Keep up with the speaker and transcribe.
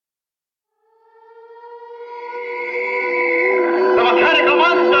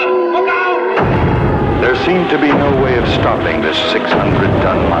seemed to be no way of stopping this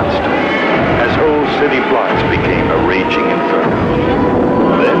 600-ton monster, as whole city blocks became a raging inferno.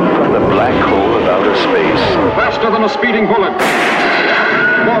 Then, from the black hole of outer space... Faster than a speeding bullet.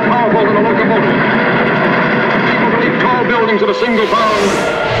 More powerful than a locomotive. People can leap tall buildings at a single bound.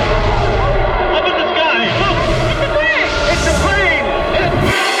 Up in the sky! Look! It's a plane! It's a plane!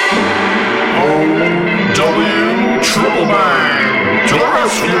 OW Triple Bang to the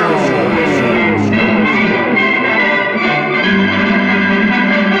rescue!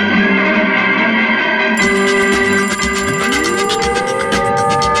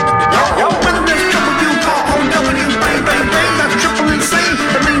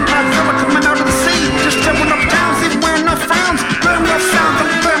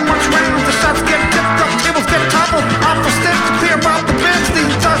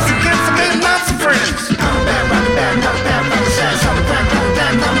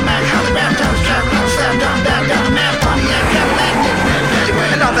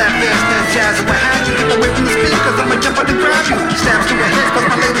 Stabs to your head, cause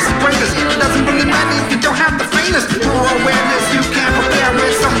my latest is breakers. It doesn't really matter if you don't have the faintest. More awareness, you can't prepare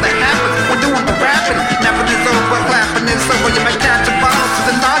with something that happens. We're doing the rapping, napping is over, clapping is over. You may catch a bottle to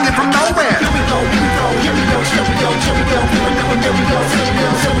the noggin from nowhere. Here we go, here we go, here we go, here we go, here we go. People doing here we go, here we go,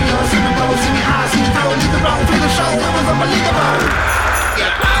 here we go, see me blow, see me high, see me throw, leave the wrong through the show. It was unbelievable.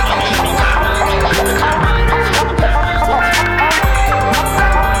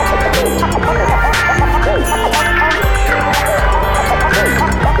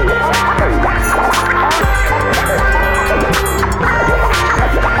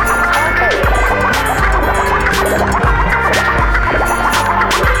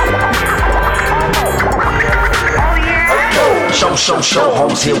 Show,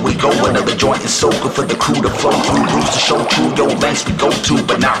 homes, here we go. Another joint is so good for the crew to flow through. Roots to show true, yo, lengths we go to,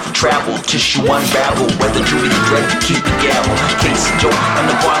 but not for travel. Tissue unravel, whether Judy the dread to keep the gavel. Casey Joe, and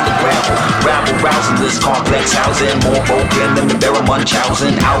the bar the gravel. Rabble, rousing this complex housing. More broken than the Barra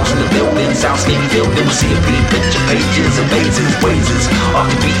Munchausen. Out in the buildings, soundscape filled. Then we see a beat, picture pages, amazing ways. Off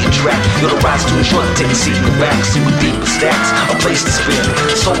the beaten track, you're the rise to a short, take a seat in the back. See with deeper stacks, a place to spin.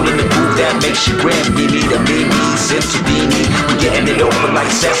 Soul in the groove that makes you grin. Mimi to Mimi, Since Houdini. We getting it over like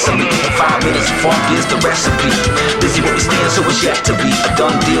sesame. 5 minutes of funk is the recipe. Busy where we stand, so it's yet to be a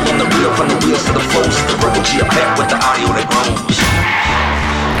done deal on the reel. From the wheels to the flows, the verbal G effect with the audio that grows.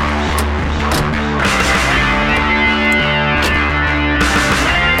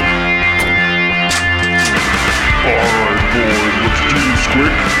 Alright boys, let's do this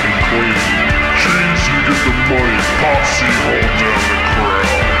quick and clean. Cheese, you get the money. Posse, hold down the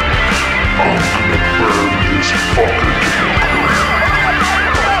crowd. I'm gonna burn this fucker to the ground.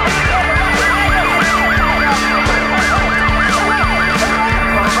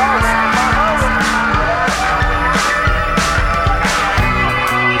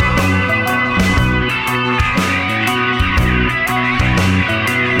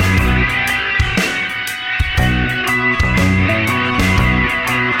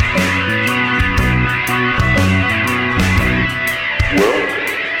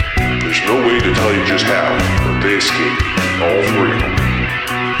 Just how, but they escaped, all 3 of them.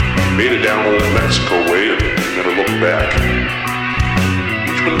 Made it down old Mexico way and never looked back.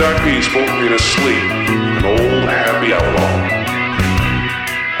 Each one died peaceful in his sleep, an old happy outlaw.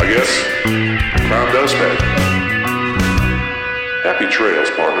 I guess, crime does pay. Happy trails,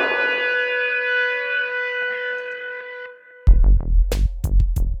 partner.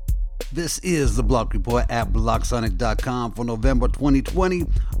 This is the Block Report at BlockSonic.com for November 2020.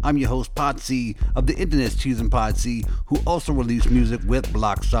 I'm your host, Potsy, of the Internet's Cheese and Potsy, who also released music with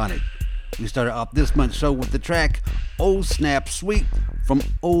Block Sonic. We started off this month's show with the track Oh Snap Sweet from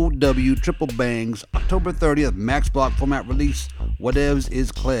OW Triple Bang's October 30th Max Block format release, Whatevs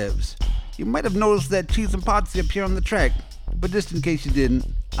is Clevs. You might have noticed that Cheese and Potsy appear on the track, but just in case you didn't,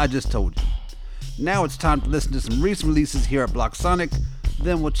 I just told you. Now it's time to listen to some recent releases here at Block Sonic.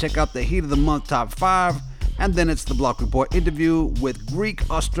 Then we'll check out the Heat of the Month Top 5, and then it's the Block Report interview with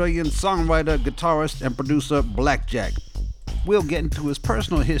Greek-Australian songwriter, guitarist, and producer Blackjack. We'll get into his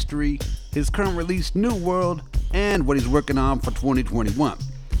personal history, his current release New World, and what he's working on for 2021.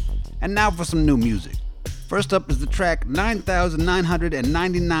 And now for some new music. First up is the track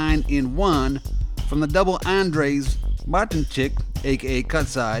 9999 in 1 from the double Andres, Martinchik, aka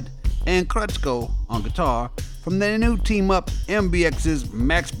Cutside, and Krutchko on guitar, from their new team-up MBX's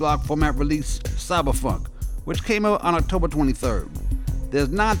Max Block format release, Cyberfunk, which came out on October 23rd. There's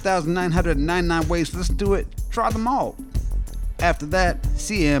 9,999 ways to listen to it. Try them all. After that,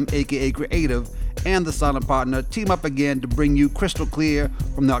 CM, aka Creative, and the Silent Partner team up again to bring you Crystal Clear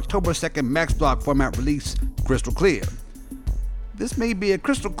from the October 2nd Max Block format release, Crystal Clear. This may be a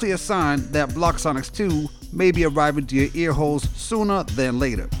crystal clear sign that Block Sonics 2 may be arriving to your ear holes sooner than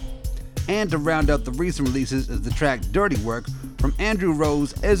later. And to round out the recent releases is the track Dirty Work from Andrew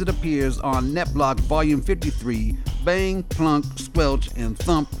Rose as it appears on NetBlock Volume 53, Bang, Plunk, Squelch, and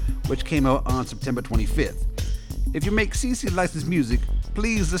Thump, which came out on September 25th. If you make CC licensed music,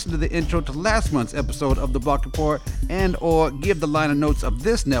 please listen to the intro to last month's episode of The Block Report and or give the liner notes of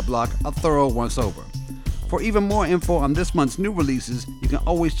this NetBlock a thorough once-over. For even more info on this month's new releases, you can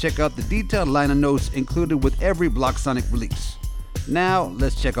always check out the detailed liner notes included with every Block Sonic release. Now,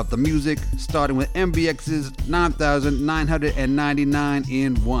 let's check out the music, starting with MBX's 9,999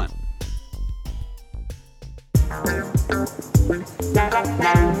 in 1.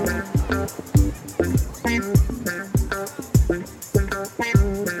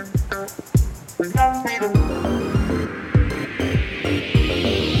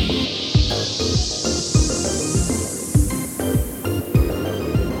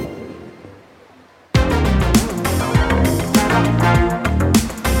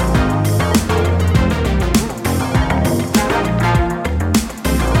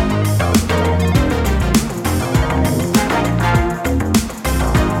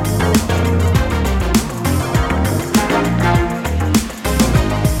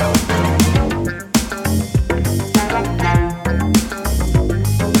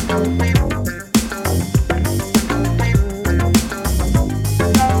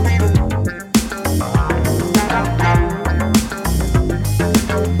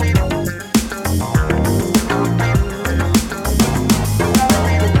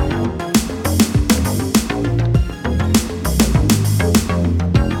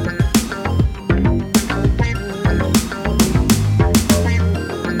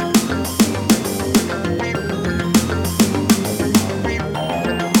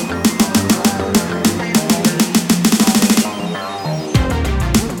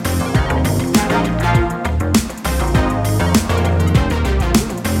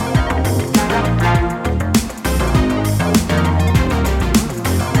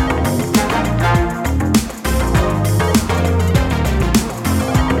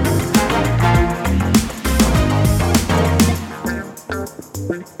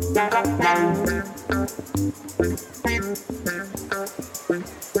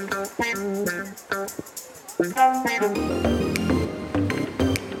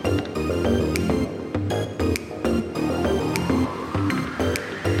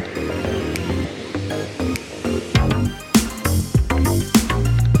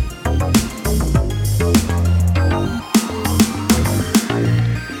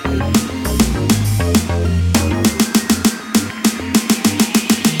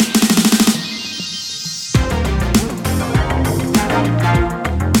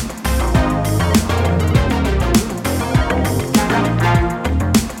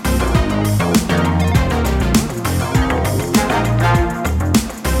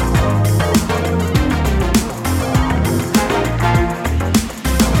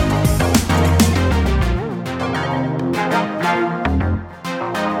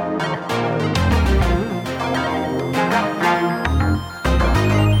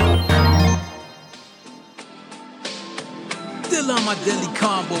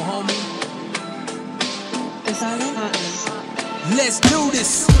 Let's do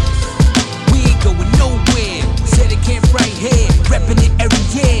this. We ain't going nowhere. Said it can't right here. Reppin' it every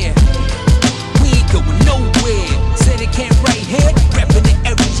year. We ain't going nowhere. Said it can't right here. Reppin' it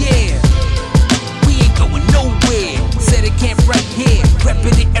every year. We ain't going nowhere. Said it can't right here.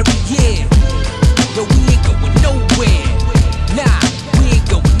 Reppin' it every year. Yo, we ain't going nowhere. Nah, we ain't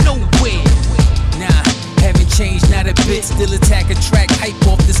going nowhere. Nah, haven't changed not a bit. Still attack a track, hype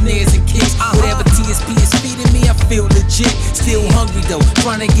off the snares and kicks. Whatever TSP is feeding me, I feel legit. Still hungry though,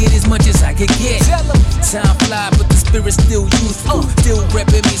 trying to get as much as I can get. Time fly, but the spirit's still youthful. Still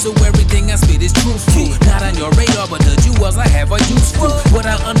repping me, so everything I spit is truthful. Not on your radar, but the jewels I have are useful. What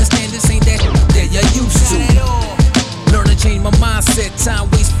I understand, this ain't that you're used to. Learn to change my mindset, time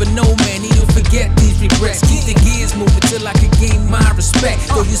waits for no man. Need to forget these regrets. Keep the gears moving till I can gain my respect.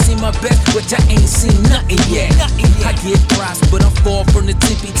 Though you see my best, but I ain't seen nothing yet. I get props, but I'm far from the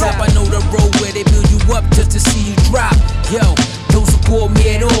tippy top. I know the road where they build you up just to see you drop. Yo, don't support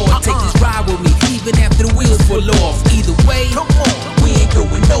me at all. Take this ride with me, even after the wheels fall off. Either way, we ain't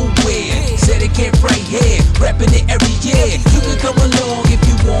going nowhere. Said it can't right here, rapping it every year. You can come along if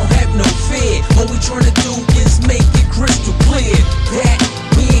you won't have no fear. All we trying to do is make it crystal clear that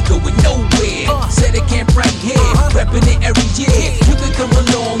we ain't going nowhere. Said it can't right here, rapping it every year. You can come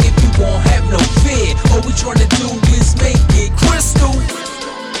along if you won't have no fear.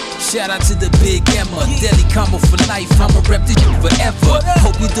 out to the Big Emma, Deli combo for life. I'ma rep this shit forever.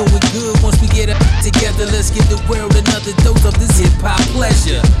 Hope you're doing good once we get up together. Let's give the world another dose of this hip hop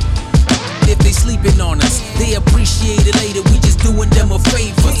pleasure. If they sleeping on us, they appreciate it later. We just doing them a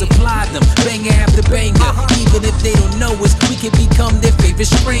favor. Supply them, banger after banger. Even if they don't know us, we can become their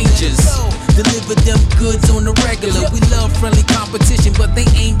favorite strangers. Deliver them goods on the regular. We love friendly competition, but they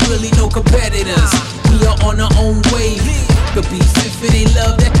ain't really no competitors. We are on our own wave. Could be if it ain't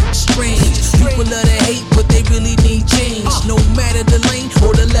love, that strange. People love to hate, but they really need change. No matter the lane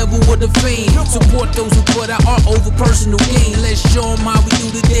or the level or the fame. Support those who put our art over personal gain. Let's show them how we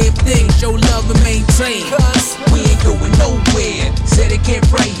do the damn thing. Show love and maintain. We ain't going nowhere. Said it can't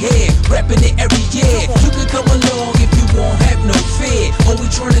right here. Rapping it every year. You can come along if you won't have no fear. All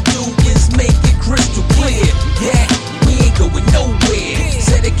we trying to do is make it crystal clear. Yeah, we ain't going nowhere.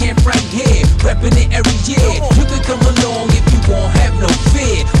 Said it can't right here. Rapping it every year. You can come along if you won't have no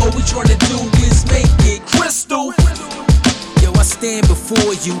fear. All we trying to do is make it crystal. Yo, I stand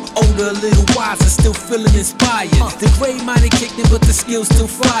before you, older, a little wiser, still feeling inspired. The gray might have kicked in, but the skill's still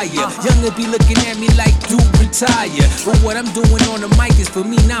fire. Younger be looking at me like, dude, retire. But what I'm doing on the mic is for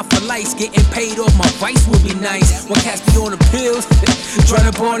me, not for lights. Getting paid off my vice would be nice. When cats be on the pills, trying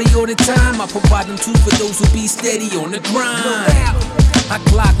to party all the time. I provide them tools for those who be steady on the grind. I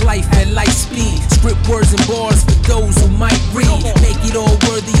clock life at light speed. Script words and bars for those who might read. Make it all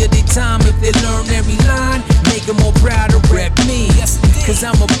worthy of their time if they learn every line. Make them more proud to rap me. Cause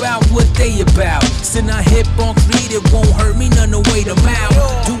I'm about what they about. Still not hip on creative, won't hurt me none to wait them out.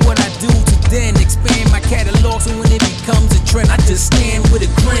 Do what I do to then expand my catalog. So when it becomes a trend, I just stand with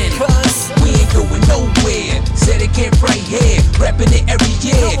a grin. We ain't going nowhere. Said it can't right here. Rapping it every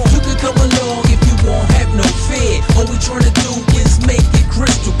year. You can come along if you won't have no fear. All we trying to do is make it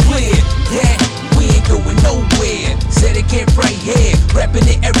crystal clear. Yeah, we ain't going nowhere. Said it can't right here. Rapping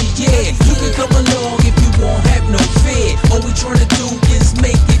it every year. You can come along if you won't have no fear. All we trying to do is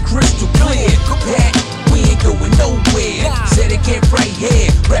make it crystal clear. Yeah, we ain't going nowhere. Said it can't right here.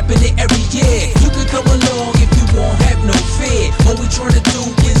 Rapping it every year. You can come along if you won't have no fear. All we trying to do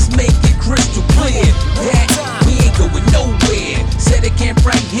is make it crystal clear. Yeah, we ain't going nowhere. Said it can't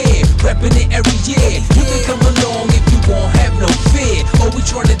right here. Rapping it every year. You can come along if you won't have no fear. All we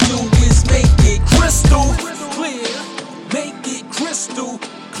trying to do is make it crystal clear. Make it crystal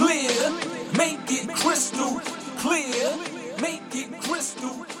clear. Make it crystal clear. Make it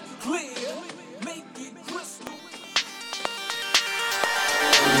crystal clear. Make it crystal.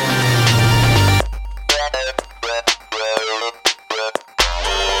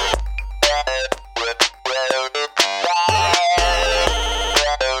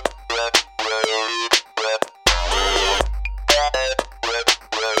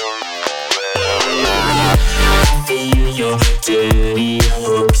 Your dirty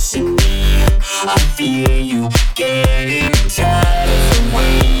hooks in me. I feel you getting tired of the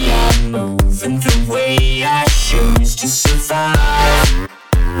way I move and the way I choose to survive.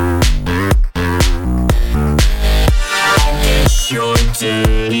 I get your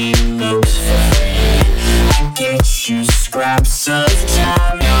dirty looks for free. I get you scraps of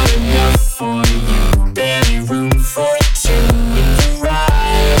time. Not enough for you, barely room for two in the ride.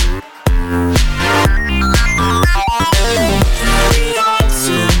 We ought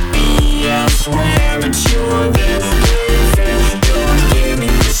to be elsewhere, but you're there. Don't give me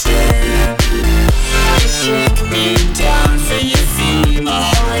the stare. You shake me down for your feet. My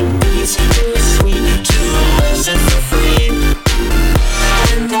heart beats too sweet to listen for free.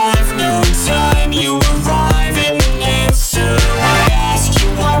 And I've no time. You arrive and answer. I ask you,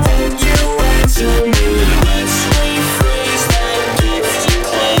 why won't you answer me? Let's rephrase that gift you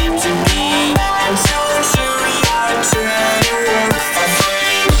claim to me. And torture your turn to work for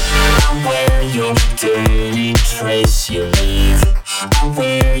free. I wear your dirty trace you leave. I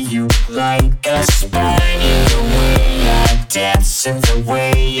wear you like a spine in the way I dance and the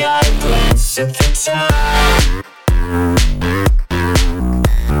way I glance at the time.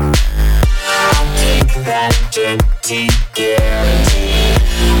 I'll take that dirty guarantee.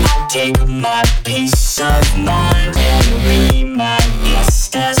 I'll take my peace of mind and be my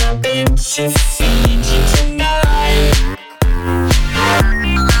guest as I've been to feed you tonight.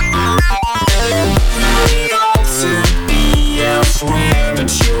 We ought to be elsewhere, but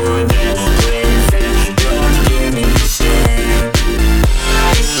you're there. Don't give me the stare.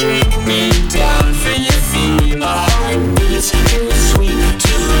 You shake me down for your feet. My heart beats too sweet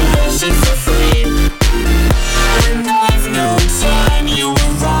to listen for free. And I've no time. You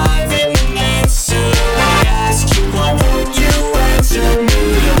arrive and answer. I ask you, why won't you answer me?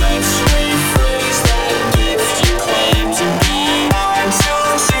 Let's rephrase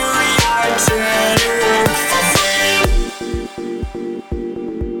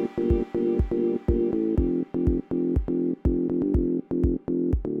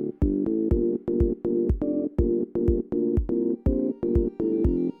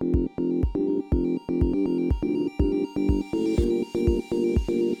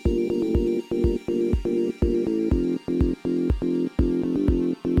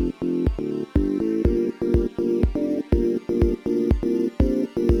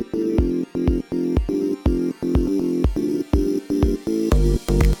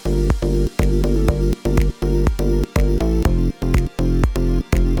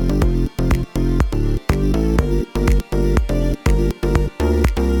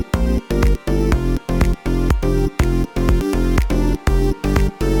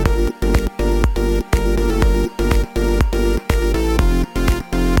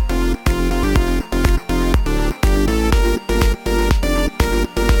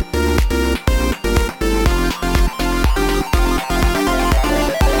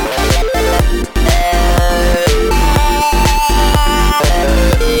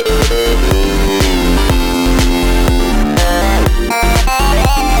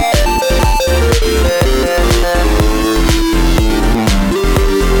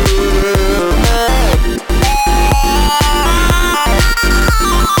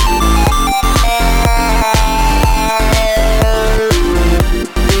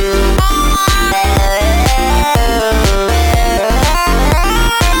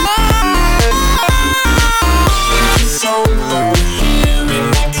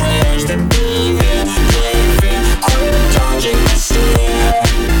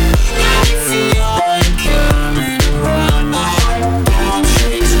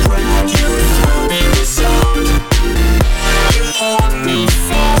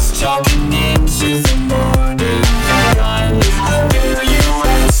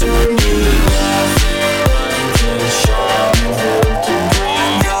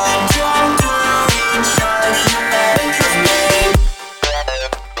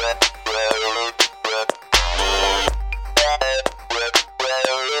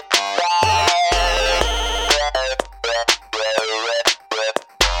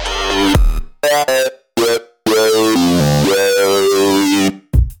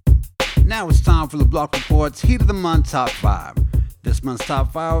Now it's time for the Block Report's Heat of the Month Top 5. This month's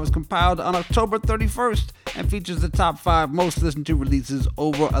Top 5 was compiled on October 31st and features the top 5 most listened to releases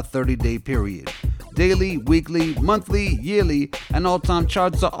over a 30-day period. Daily, weekly, monthly, yearly, and all-time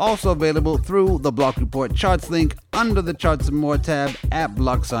charts are also available through the Block Report charts link under the Charts and More tab at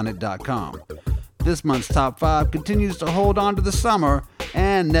blocksonic.com. This month's Top 5 continues to hold on to the summer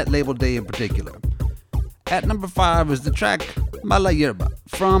and Net Label Day in particular. At number 5 is the track Mala Yerba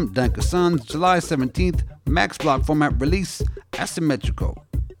from Danka Sun's July 17th Max Block format release Asymmetrical.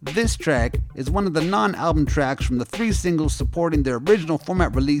 This track is one of the non-album tracks from the 3 singles supporting their original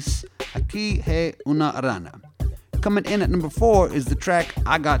format release Aquí Hay Una Rana. Coming in at number 4 is the track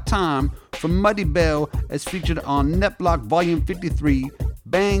I Got Time from Muddy Bell as featured on Netblock Volume 53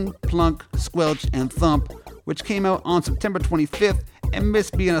 Bang, Plunk, Squelch, and Thump, which came out on September 25th and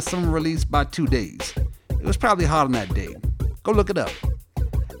missed being a summer release by 2 days. It was probably hot on that day. Go look it up.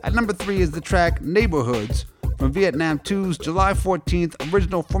 At number 3 is the track Neighborhoods from Vietnam 2's July 14th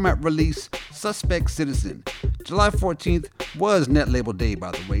original format release Suspect Citizen. July 14th was Net Label Day,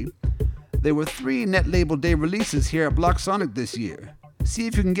 by the way. There were 3 Net Label Day releases here at Block Sonic this year. See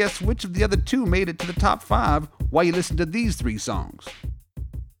if you can guess which of the other 2 made it to the top 5 while you listen to these 3 songs.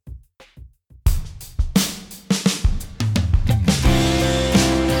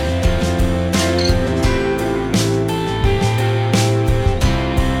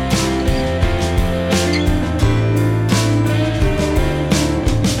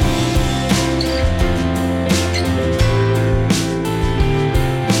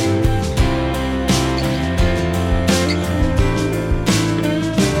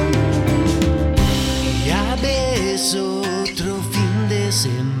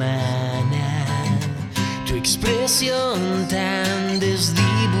 Tan desdibujada,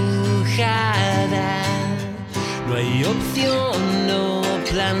 no hay opción, no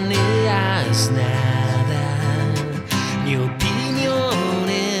planeas nada, ni opinión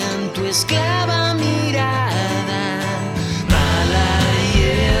en tu esclava mirada. Mala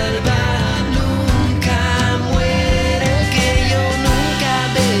hierba nunca muere, que yo nunca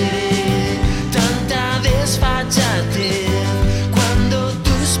veré tanta desfachatez cuando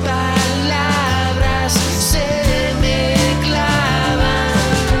tus palabras se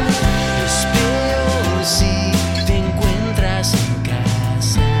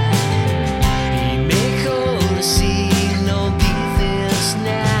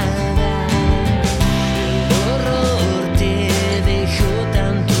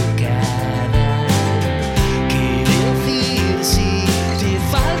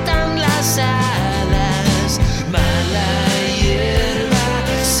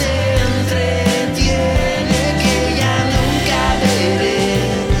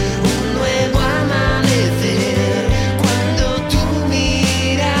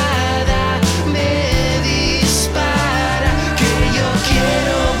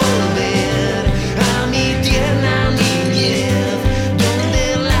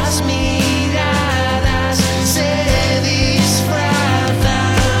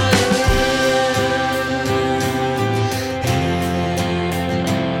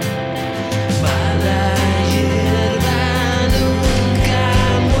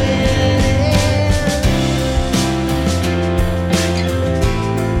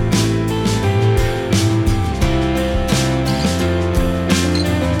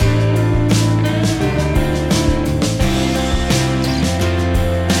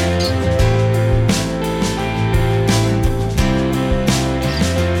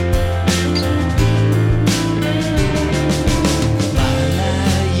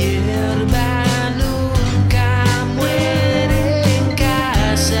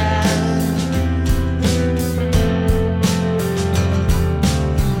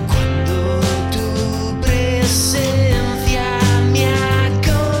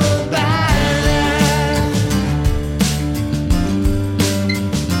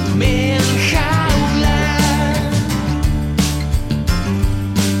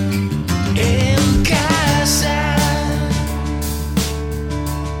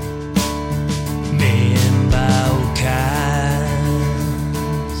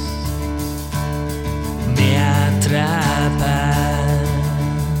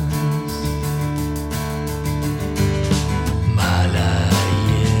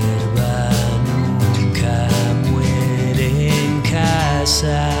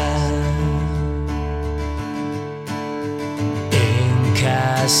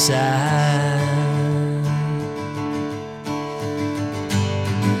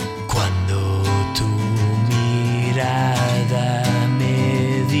Cuando tu mirada me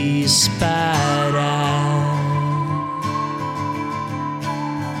dispara,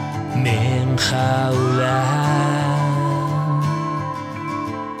 enjaula,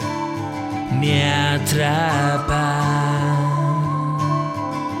 me atrapa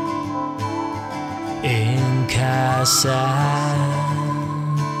en casa.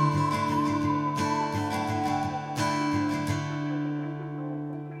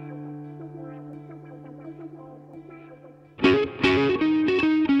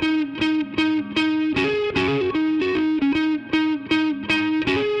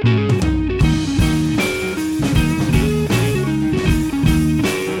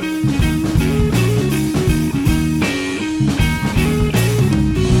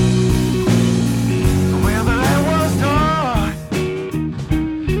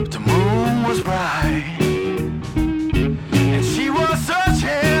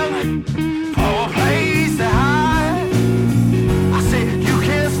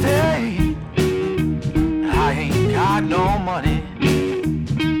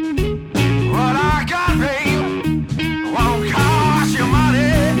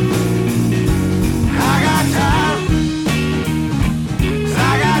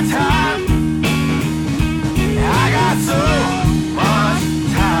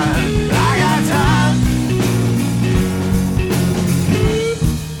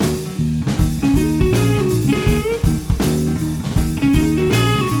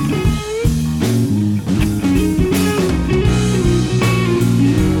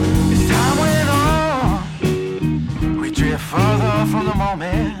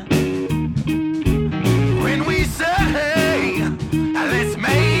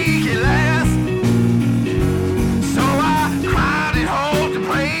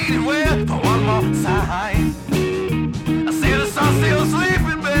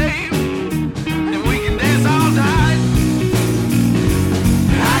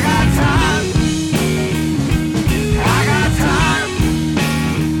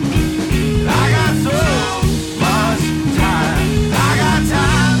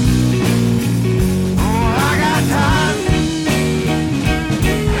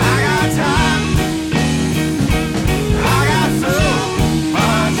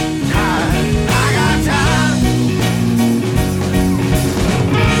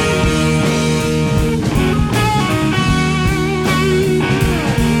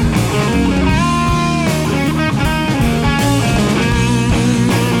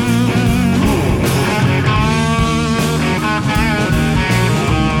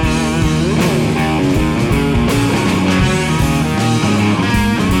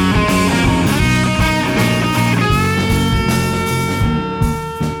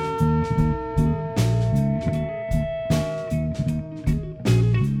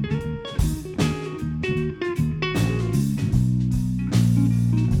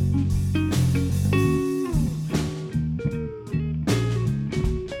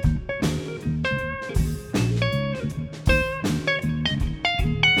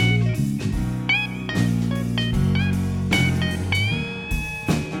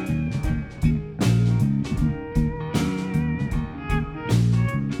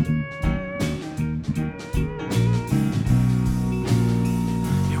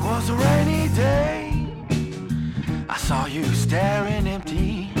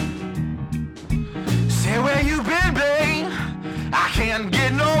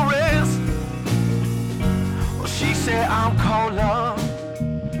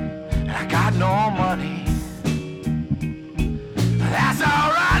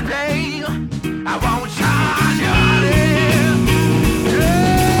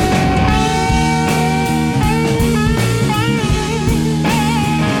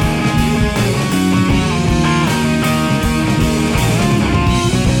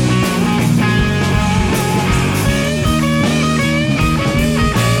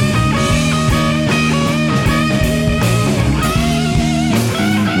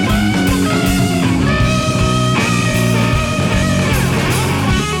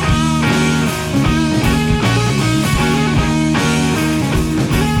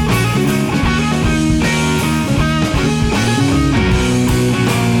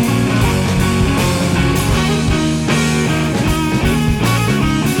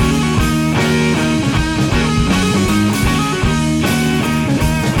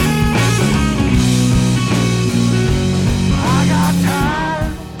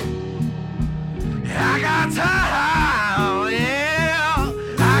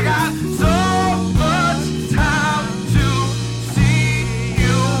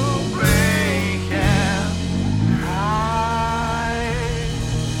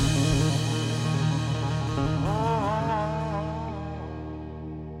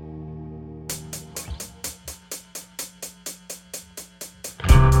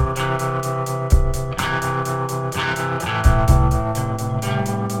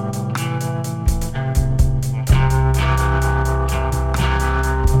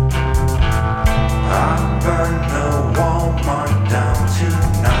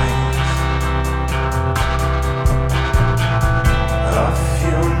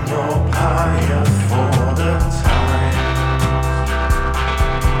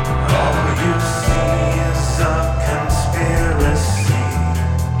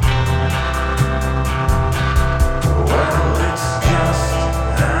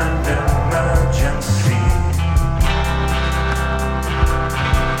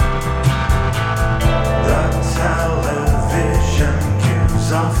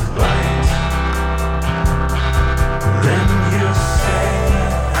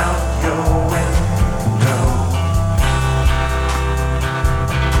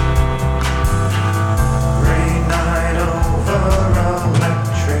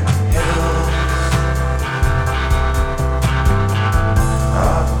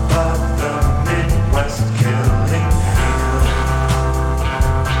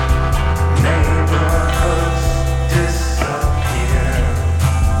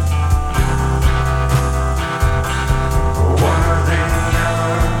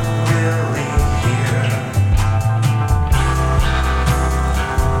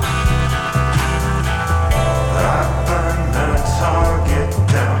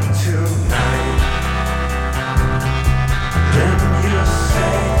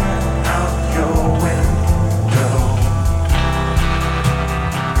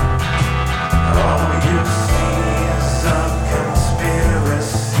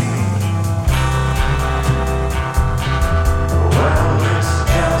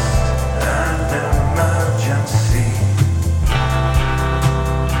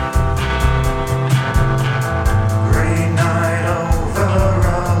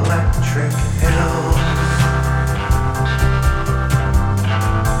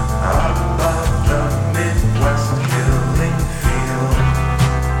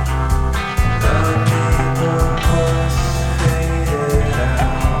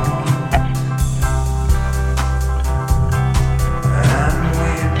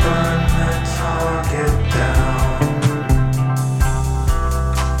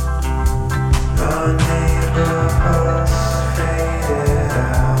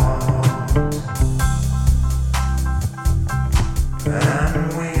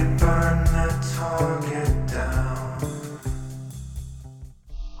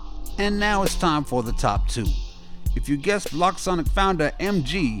 And now it's time for the top 2. If you guessed Block Sonic founder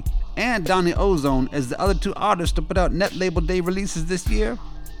MG and Donnie Ozone as the other 2 artists to put out net label day releases this year,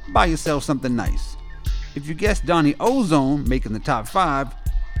 buy yourself something nice. If you guessed Donnie Ozone making the top 5,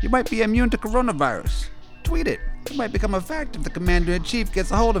 you might be immune to coronavirus. Tweet it. It might become a fact if the Commander-in-Chief gets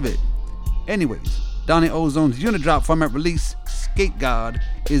a hold of it. Anyways, Donnie Ozone's Unidrop format release, Skate God,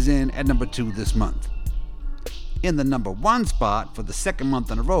 is in at number 2 this month. In the number 1 spot for the second month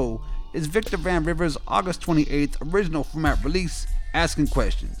in a row is Victor Van River's August 28th original format release, Asking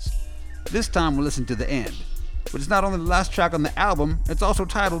Questions. This time we'll listen to The End, which is not only the last track on the album, it's also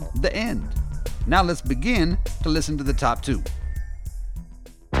titled The End. Now let's begin to listen to the top 2.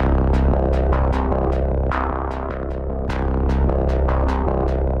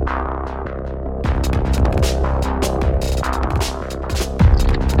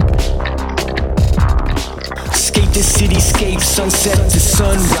 The cityscape, sunset to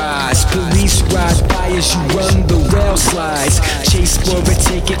sunrise. Police ride by as you run the rail slides. Chase for a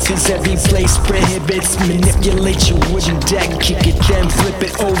ticket cause every place prohibits. Manipulate your wooden deck, kick it then flip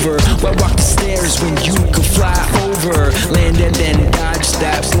it over. Why walk the stairs when you could fly over? Land and then dodge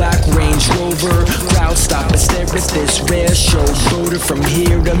that black Range Rover. Crowd stop and stare at this rare show. Boater from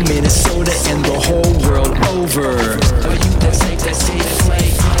here to Minnesota and the whole world over. Are you that safe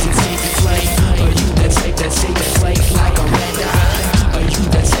flight? Take the flight. Are you that safe flight like a red eye? Are you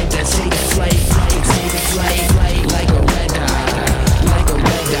that safe flight? Take the flight like a red eye, like a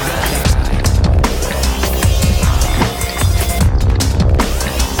red eye.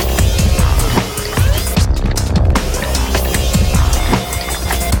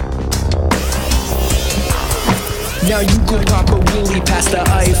 Now you could pop a wheelie past the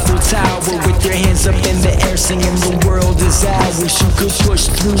Eiffel Tower with your hands up in the air singing the world is ours. You could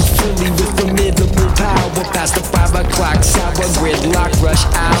push through fully with formidable power past the 5 o'clock sour gridlock rush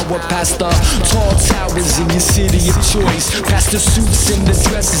hour, past the tall towers in your city of choice, past the suits and the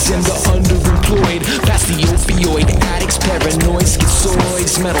dresses and the underemployed, past the opioid addicts, paranoid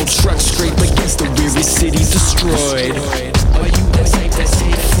schizoids, metal trucks scrape against the weary city destroyed. Are you that safe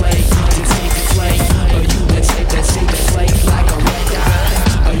flight? Take the flight. Are you that safe flight like a red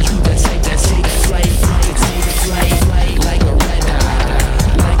eye? Are you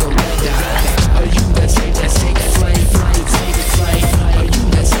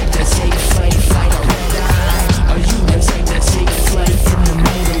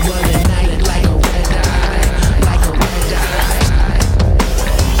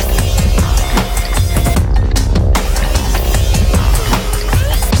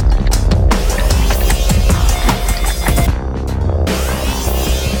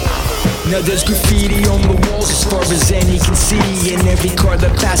Now there's graffiti on the walls as far as any can see, and every car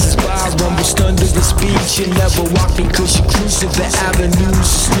that passes by rumbles thunder the speech. You never walk because you cruise to the avenues, the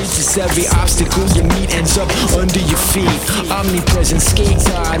streets. It's every obstacle you meet ends up under your feet. Omnipresent skate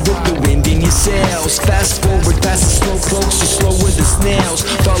guide with the wind in your sails. Fast forward, fast and slow, close, so slower than snails.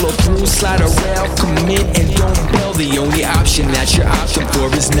 Follow through, slide a rail, commit and don't bail. The only option that you're opting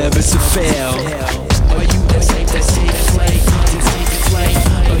for is never to fail. Are you that safe flight?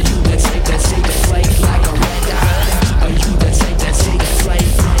 Are you that safe flight like a red eye? Are you that safe flight?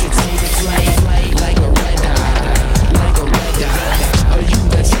 Like a red eye, like a red eye. Are you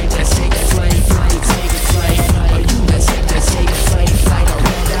that safe flight? Are you that safe flight like a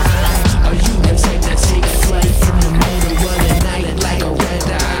red eye? Are you that safe flight in the middle of the night like a red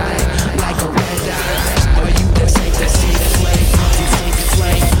eye, like a red eye? Are you that safe flight?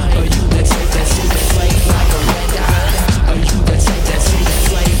 Are you that safe flight like a red eye? Are you that safe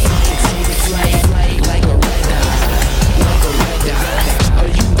flight? Like a red eye, like a red eye. Are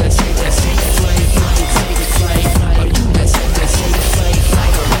you that safe flight? Are you that safe flight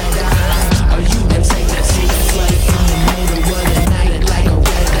like a red eye? Are you that safe flight in the middle of the night like a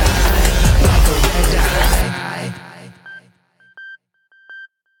red eye, like a red eye?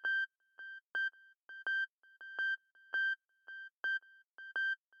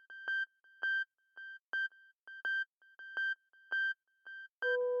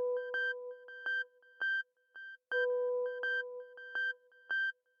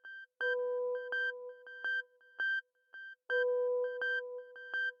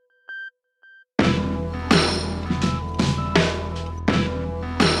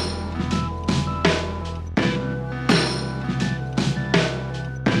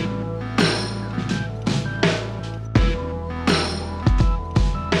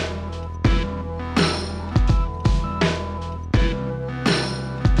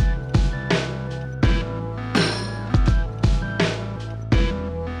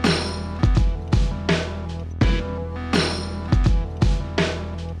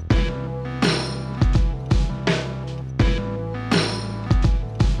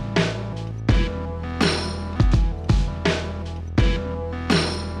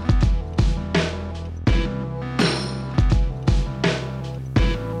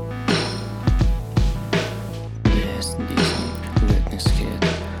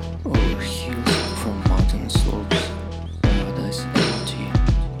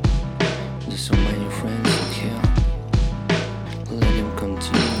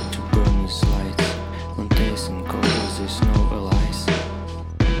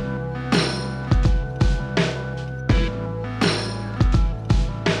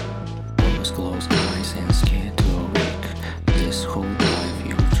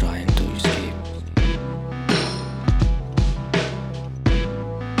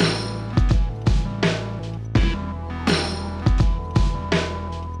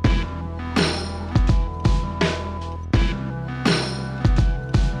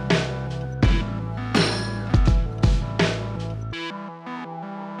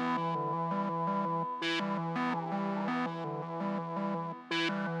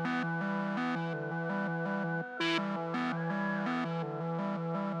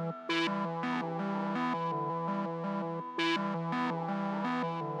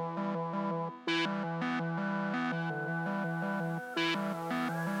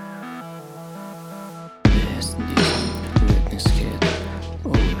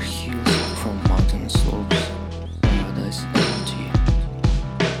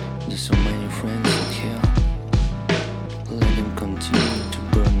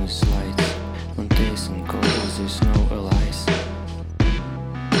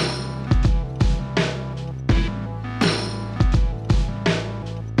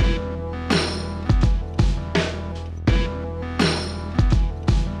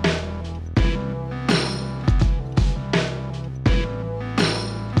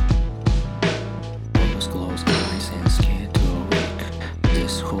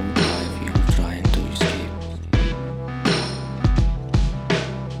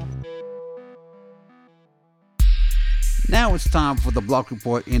 Now it's time for the Block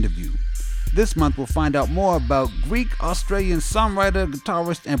Report interview. This month we'll find out more about Greek-Australian songwriter,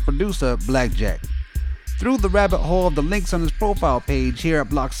 guitarist, and producer Blackjack. Through the rabbit hole of the links on his profile page here at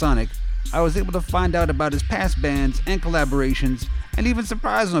Block Sonic, I was able to find out about his past bands and collaborations, and even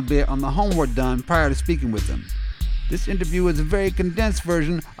surprise him a bit on the homework done prior to speaking with him. This interview is a very condensed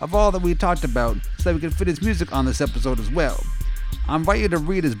version of all that we talked about so that we can fit his music on this episode as well. I invite you to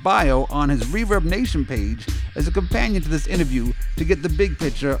read his bio on his Reverb Nation page as a companion to this interview to get the big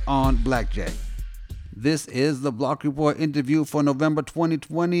picture on Blackjack. This is the Block Report interview for November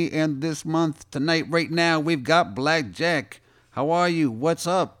 2020, and this month, tonight, right now, we've got Blackjack. How are you? What's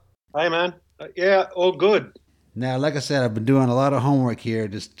up? Hey, man. Yeah, all good. Now, like I said, I've been doing a lot of homework here,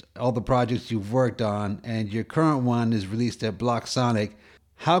 just all the projects you've worked on, and your current one is released at Block Sonic.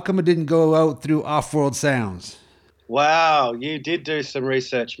 How come it didn't go out through Off-World Sounds? Wow, you did do some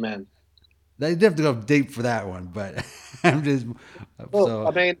research, man. They have to go deep for that one, but I'm just... Well, so,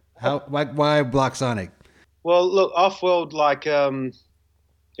 I mean... why Block Sonic? Well, look, Off-World, like,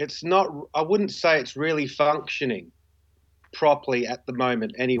 it's not... I wouldn't say it's really functioning properly at the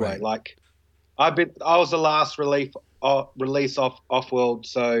moment anyway. Right. Like, I was the last release off Off-World,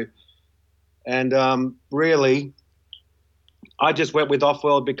 so... And really... I just went with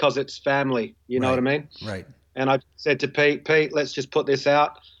Off-World because it's family, you know what I mean? Right. And I said to Pete, let's just put this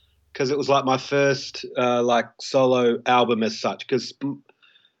out, because it was like my first like solo album as such. Because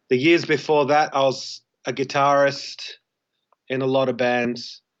the years before that, I was a guitarist in a lot of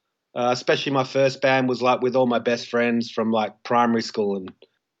bands, especially my first band was like with all my best friends from like primary school.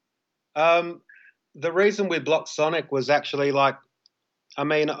 And the reason we blocked Sonic was actually like, I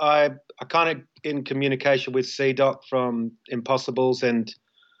mean, I kind of in communication with C-Doc from Impossibles, and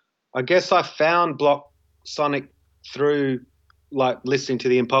I guess I found Block Sonic through like listening to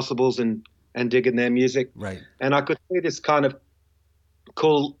the Impossibles and digging their music. Right. And I could see this kind of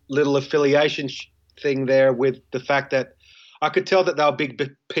cool little affiliation thing there with the fact that I could tell that they were big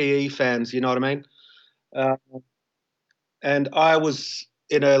PE fans, you know what I mean? And I was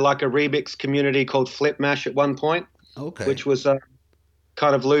in a remix community called Flip Mash at one point, which was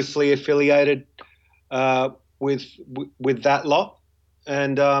kind of loosely affiliated with that lot,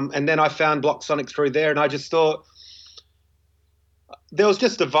 and then I found Block Sonic through there, and I just thought there was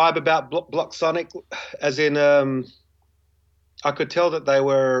just a vibe about Block Sonic, as in I could tell that they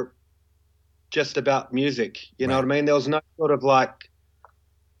were just about music, you know what I mean? There was no sort of like,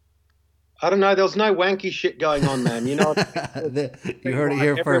 I don't know, there was no wanky shit going on, man. You know, you heard it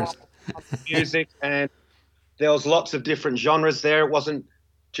here first. Music, and there was lots of different genres there. It wasn't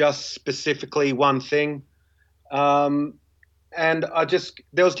just specifically one thing. And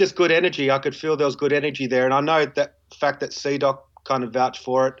there was just good energy. I could feel there was good energy there. And I know that fact that C-Doc kind of vouched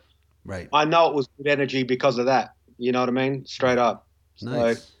for it. Right. I know it was good energy because of that. You know what I mean? Straight up.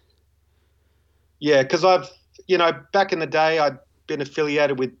 Nice. So, yeah, because back in the day, I'd been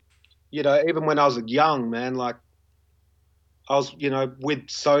affiliated with, even when I was young, man, like I was, with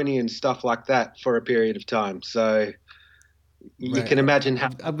Sony and stuff like that for a period of time. So you can imagine how.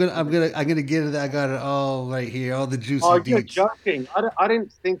 I'm gonna get it. I got it all right here, all the juicy Oh, deets. you're joking! I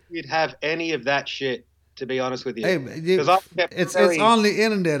didn't think you'd have any of that shit, to be honest with you. Hey, it's on the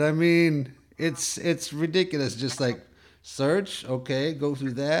internet. I mean, it's ridiculous. Just like search, okay, go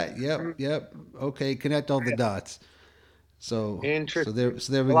through that. Yep, okay, connect all the dots. So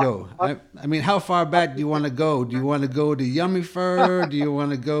there we go. I mean, how far back do you want to go? Do you want to go to Yummy Fur? Do you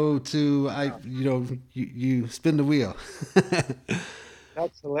want to go to you spin the wheel?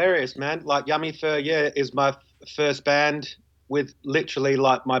 That's hilarious, man. Like Yummy Fur, is my first band with literally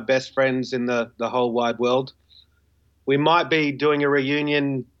like my best friends in the whole wide world. We might be doing a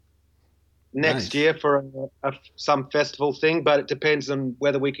reunion next year for some festival thing, but it depends on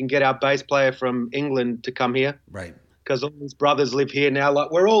whether we can get our bass player from England to come here. Right. Because all his brothers live here now. Like,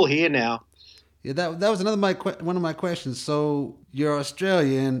 we're all here now. Yeah, that was one of my questions. So you're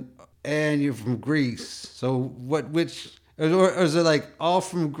Australian and you're from Greece. So or is it like all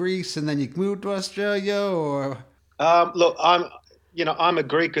from Greece and then you moved to Australia, or? Look, I'm a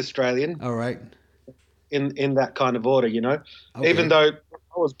Greek Australian. All right. In that kind of order, Okay. Even though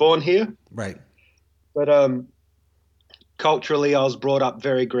I was born here. Right. But culturally, I was brought up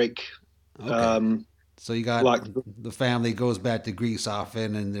very Greek. Okay. So you got the family goes back to Greece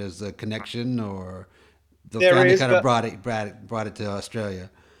often, and there's a connection, or the family kind of brought it to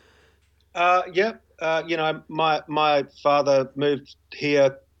Australia. My father moved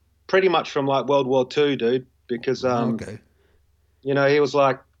here pretty much from like World War II, dude, because he was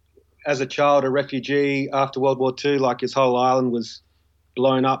like, as a child, a refugee after World War II. Like his whole island was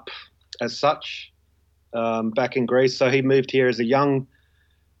blown up as such back in Greece. So he moved here as a young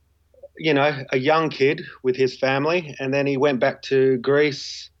kid with his family, and then he went back to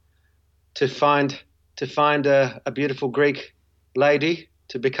Greece to find a beautiful Greek lady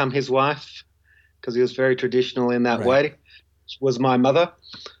to become his wife, because he was very traditional in that way. Which was my mother,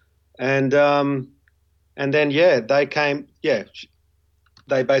 and then they came.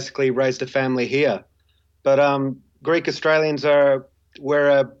 They basically raised a family here, but Greek Australians we're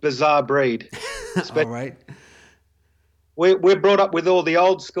a bizarre breed. All right. we're brought up with all the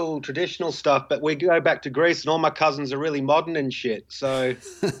old school traditional stuff, but we go back to Greece, and all my cousins are really modern and shit. So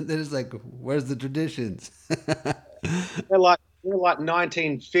They're just like, where's the traditions? they're like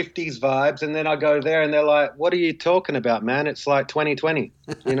 1950s vibes, and then I go there, and they're like, "What are you talking about, man? It's like 2020."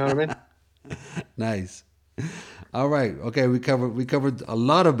 You know what I mean? Nice. All right. Okay, we covered a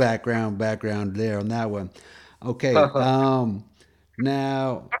lot of background there on that one. Okay.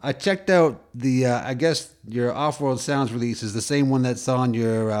 Now I checked out the I guess your Off-World Sounds release is the same one that's on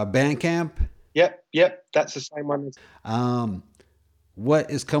your Bandcamp. Yep, that's the same one. What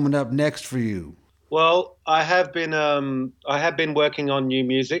is coming up next for you? Well, I have been working on new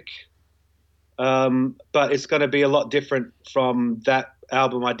music, but it's going to be a lot different from that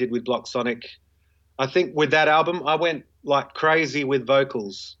album I did with Block Sonic. I think with that album, I went like crazy with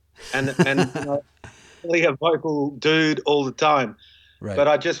vocals, and really a vocal dude all the time. Right. But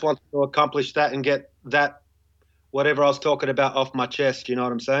I just wanted to accomplish that and get that whatever I was talking about off my chest. You know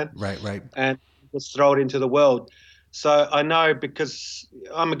what I'm saying? Right. And just throw it into the world. So I know, because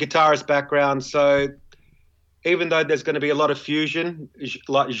I'm a guitarist background, so even though there's going to be a lot of fusion,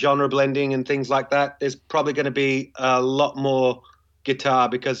 like genre blending and things like that, there's probably going to be a lot more guitar,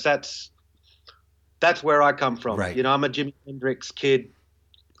 because that's where I come from. Right. You know, I'm a Jimi Hendrix kid.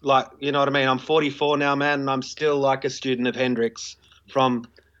 Like, you know what I mean? I'm 44 now, man, and I'm still like a student of Hendrix from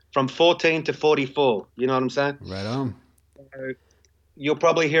 14 to 44. You know what I'm saying? Right on. So you'll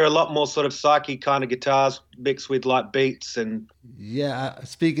probably hear a lot more sort of psyche kind of guitars mixed with like beats and. Yeah.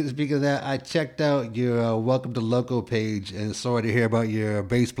 Speaking of that, I checked out your Welcome to Loco page, and sorry to hear about your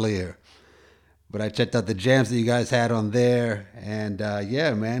bass player. But I checked out the jams that you guys had on there, and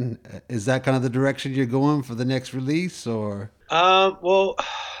yeah, man, is that kind of the direction you're going for the next release, or? Well,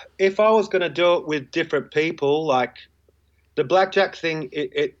 if I was going to do it with different people, like the Blackjack thing,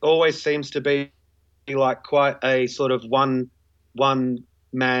 it always seems to be like quite a sort of one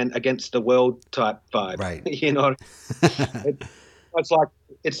man against the world type vibe. Right. You know, it's like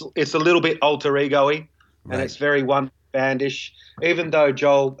it's a little bit alter ego-y, and it's very one bandish. Even though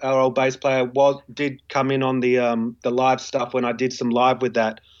Joel, our old bass player, did come in on the live stuff when I did some live with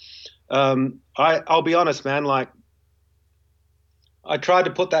that. I'll be honest, man. Like, I tried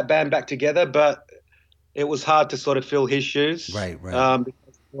to put that band back together, but it was hard to sort of fill his shoes. Right.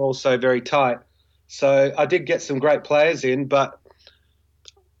 Because we're all so very tight. So I did get some great players in, but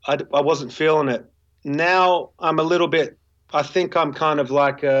I wasn't feeling it. Now I'm a little bit. I think I'm kind of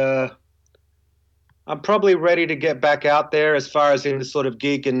like I'm probably ready to get back out there as far as in the sort of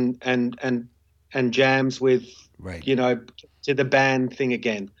gig and jams with, you know, to the band thing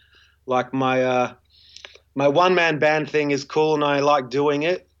again. Like my one-man band thing is cool and I like doing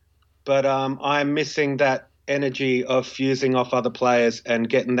it, but I'm missing that energy of fusing off other players and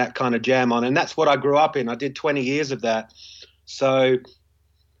getting that kind of jam on. And that's what I grew up in. I did 20 years of that. So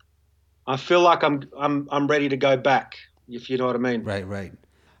I feel like I'm ready to go back, if you know what I mean. Right.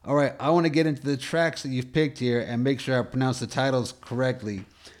 All right, I want to get into the tracks that you've picked here and make sure I pronounce the titles correctly.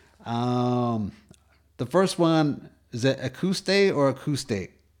 The first one, is it Akuste or Akuste?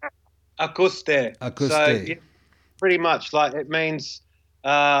 Akuste. So, yeah, pretty much, like, it means,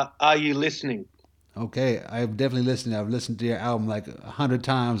 are you listening? Okay, I've definitely listened. I've listened to your album like 100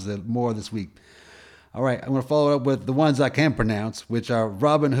 times more this week. All right, I'm going to follow up with the ones I can pronounce, which are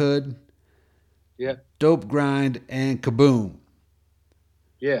Robin Hood, Dope Grind, and Kaboom.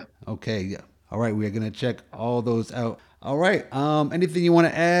 Yeah. Okay. Yeah. All right. We're going to check all those out. All right. Anything you want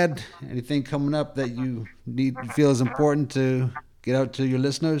to add? Anything coming up that you feel is important to get out to your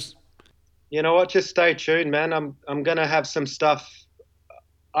listeners? You know what? Just stay tuned, man. I'm going to have some stuff,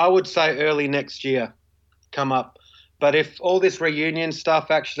 I would say early next year, come up. But if all this reunion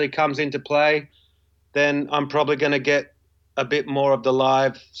stuff actually comes into play, then I'm probably going to get a bit more of the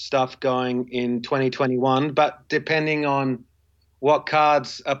live stuff going in 2021. But depending on what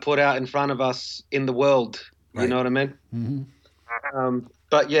cards are put out in front of us in the world. You know what I mean? Mm-hmm.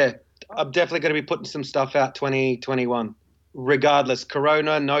 But yeah, I'm definitely going to be putting some stuff out 2021, regardless.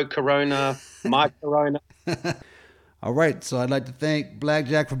 Corona, no Corona, my Corona. All right. So I'd like to thank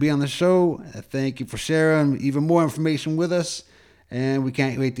Blackjack for being on the show. Thank you for sharing even more information with us. And we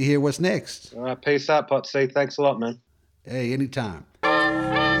can't wait to hear what's next. All right. Peace out, Potsy. Thanks a lot, man. Hey, anytime.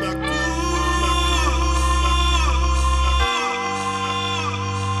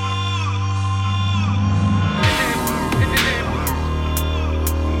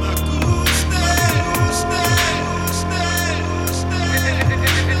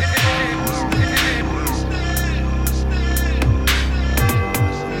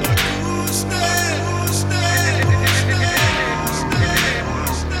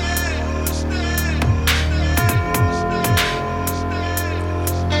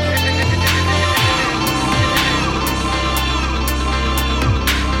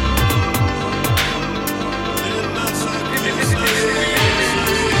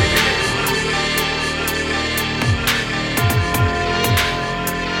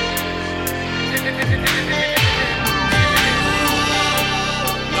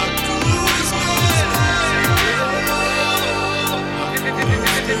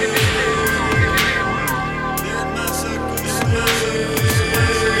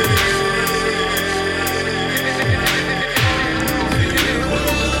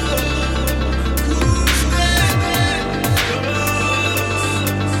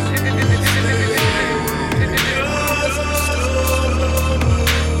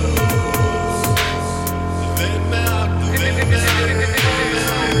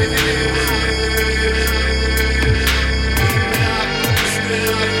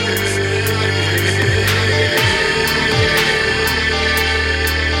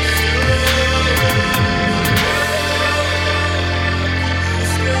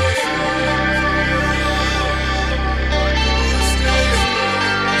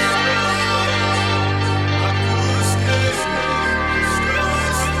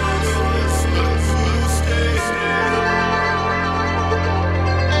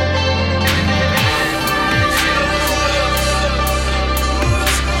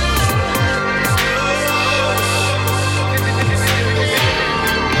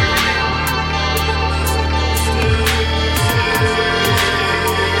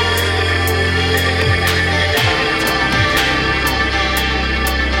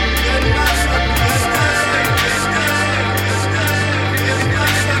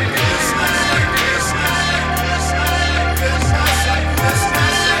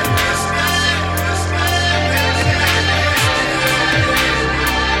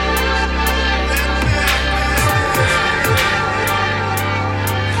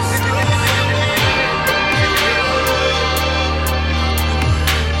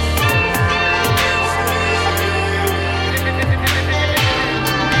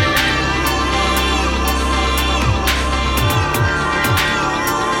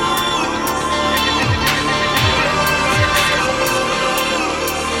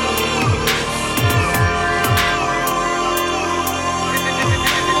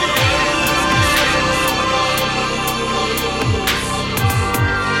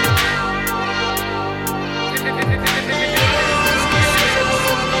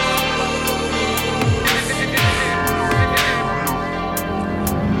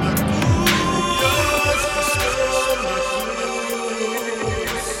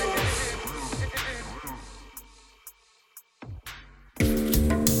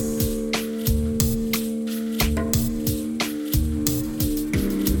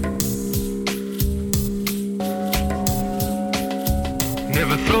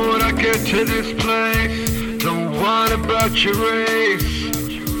 here to this place. Don't whine about your race.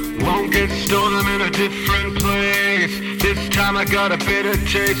 Won't get stolen in a different place. This time I got a bitter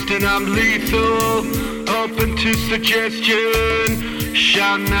taste and I'm lethal. Open to suggestion.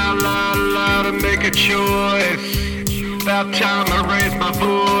 Shouting out loud, loud and make a choice. About time I raise my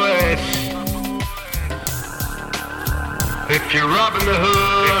voice. If you're robbing the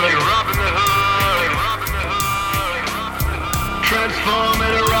hood, if you're robbing the hood, transform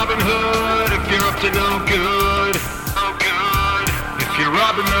into Robin Hood. If you're up to no good, no good. If you're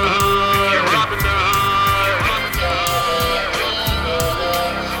robbing the hood, if you're robbing the hood.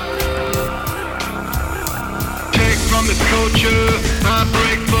 Take from this culture, I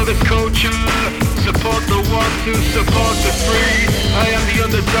break for this culture. Support the ones who support the free. I am the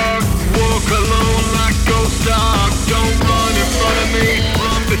underdog, walk alone like ghost dog. Don't run in front of me,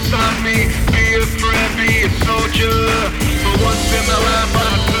 run beside me. Be a friend, be a soldier. For once in my life I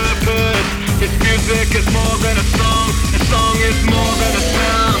have purpose. This music is more than a song. A song is more than a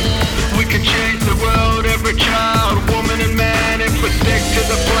sound. We can change the world, every child, woman and man, if we stick to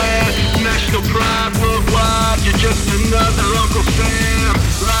the plan. National pride worldwide. You're just another Uncle Sam.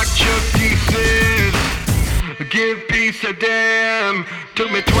 Like Chuck D says, give peace a damn. Took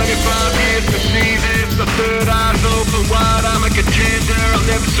me 25 years to see this. The third eye's open wide. I'm a contender, I'll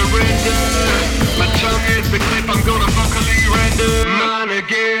never surrender. My tongue is the clip I'm gonna vocally render. Mine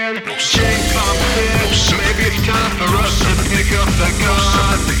again, shame comes in. Maybe it's time for us to pick up the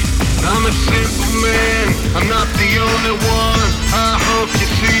gun. I'm a simple man, I'm not the only one. I hope you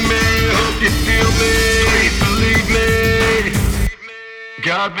see me, hope you feel me. Please believe me,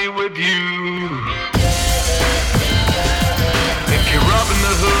 God be with you. If you're robbing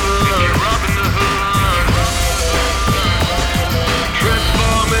the hood, if you're robbing the hood,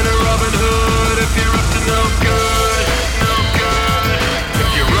 transform into Robin Hood. If you're up to no good, no good. If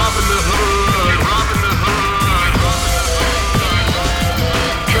you're robbing the hood, you're robbing the hood,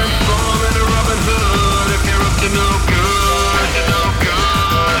 transform into Robin Hood. If you're up to no good, no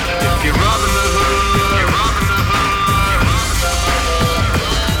good. If you're robbing the hood, you're robbing the hood,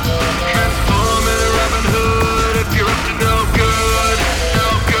 transform into Robin Hood. If you're up to no good, no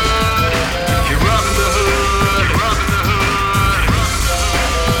good. If you're robbing the hood, you're robbing the hood,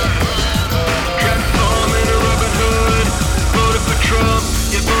 transform into Robin Hood. Voted for Trump,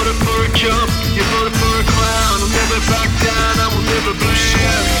 you voted for a jump, you voted for a clown. I'll never back down, I will never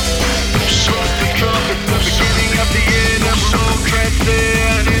blame. Trust the Trump, it's the beginning of the end, and we'll all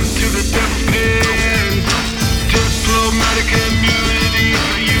transcend into the devil's pen. Diplomatic immunity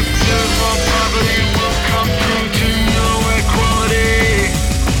for you, serve on poverty will come through to no equality.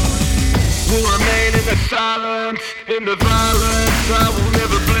 Will remain in the silence, in the violence. I will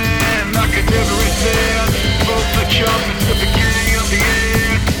never blame, I can never resist. Vote for Trump, it's the beginning of the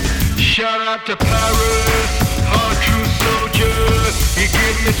end. Shout out to Paris, hard true soldier. You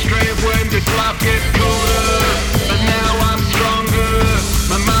give me strength when this life gets colder. But now I'm stronger,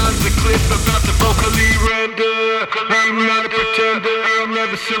 my mind's a cliff about to vocally render. I'm not a pretender, I'll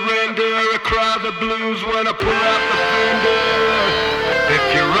never surrender. I cry the blues when I pull out the fender. If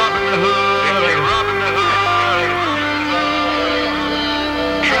you're robbing the hood, if you're robbing the hood,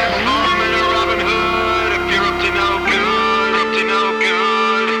 transform into Robin Hood. If you're up to no good, up to no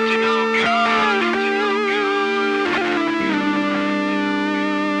good, up to no good, up to no good.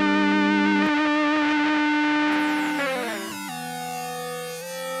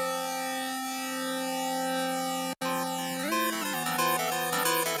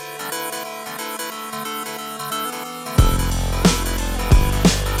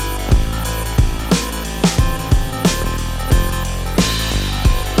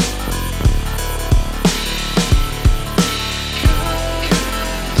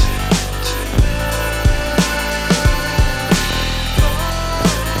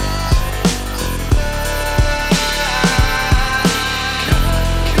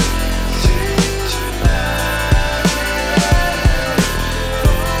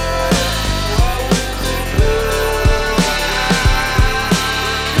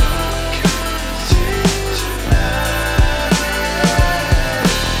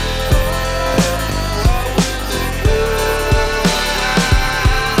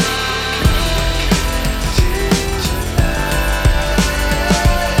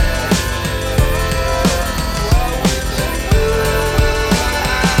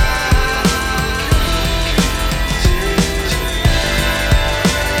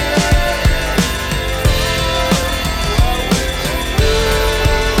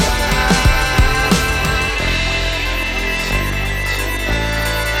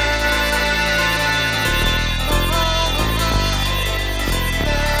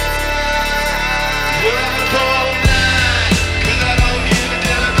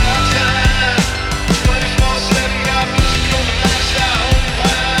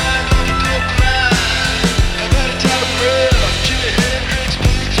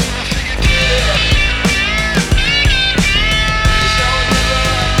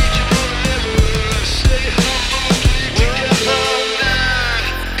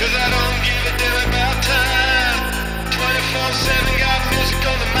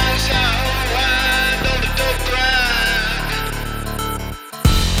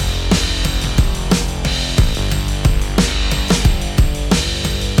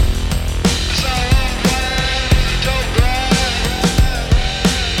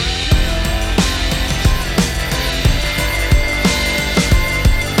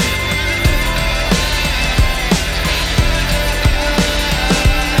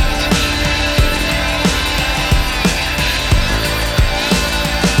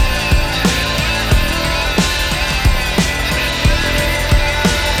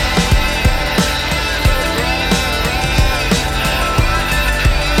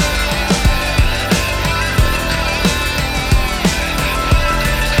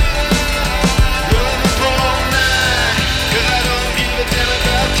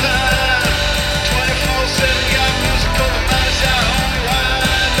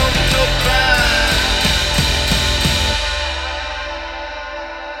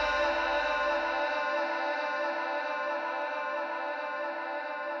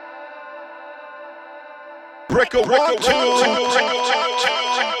 break a 1, 2.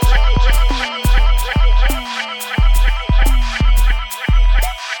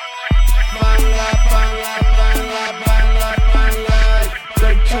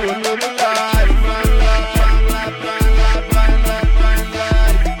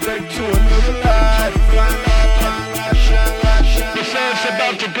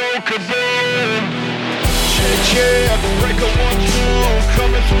 Yeah, break a 1, 2,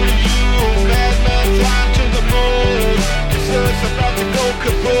 coming through to you. Madman flying to the moon. This earth's about to go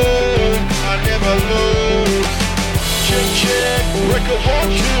kaboom. I never lose. Check, check, break a 1,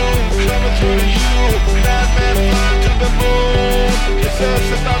 2, coming through to you. Madman flying to the moon. This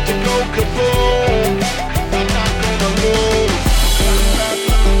earth's about to go kaboom. I'm not gonna lose.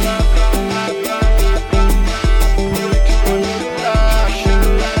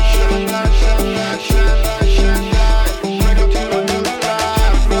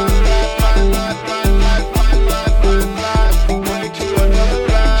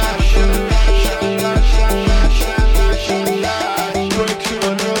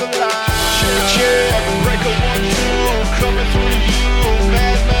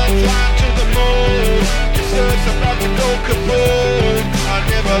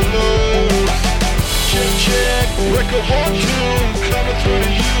 Break a 1, 2, coming through to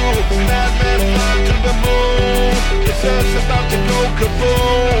you. Madman flying to the moon. This earth's about to go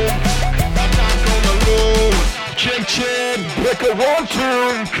kaboom. I'm not gonna lose. Check, check, break a 1,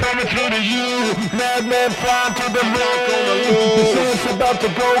 2, coming through to you. Madman flying to the moon. This earth's about to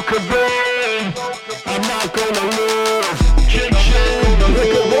go kaboom. I'm not gonna lose. Check, check,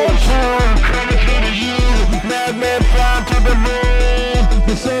 break a 1, 2, coming through to you. Madman flying to the moon.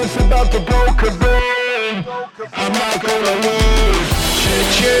 This earth's about to go kaboom. I'm not gonna lose. Check,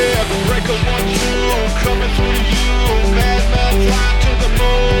 check, break a 1, 2, coming through to you. Madman flying to the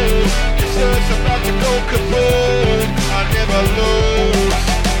moon. This earth's about to go kaboom. I never lose.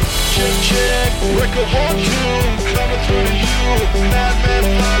 Check, check, break a 1, 2, coming through to you. Madman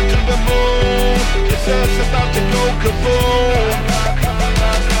flying to the moon. This earth's about to go kaboom.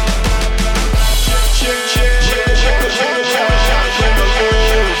 Check, check, check, check, check, check, I'm not gonna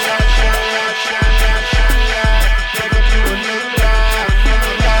lose.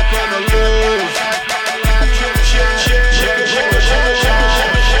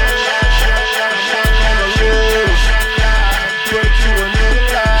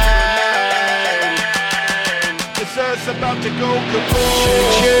 About to go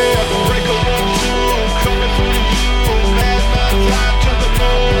kaboom. Yeah, break a 1, 2, coming through to you. Madman flying to the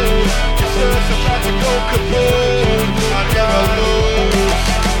moon. This earth's about to go kaboom. I never lose.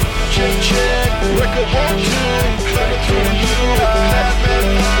 Check, check, break a 1, 2, coming through to you. Madman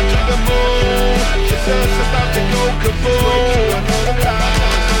flying to the moon. This earth's about to go kaboom. I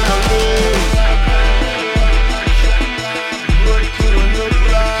never lose.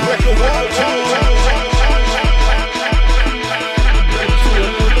 Break a 1, 2.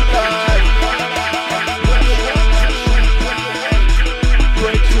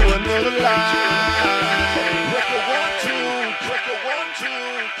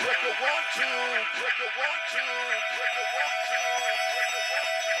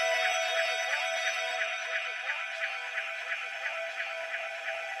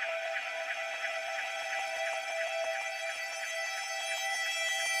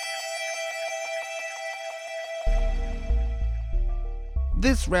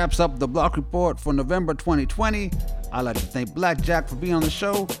 This wraps up the Block Report for November 2020. I'd like to thank Blackjack for being on the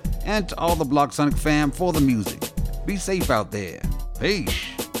show and to all the Block Sonic fam for the music. Be safe out there. Peace.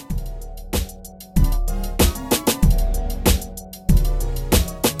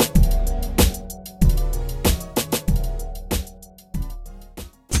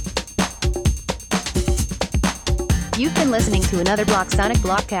 You've been listening to another Block Sonic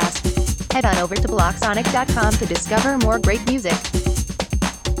Blockcast. Head on over to blocksonic.com to discover more great music.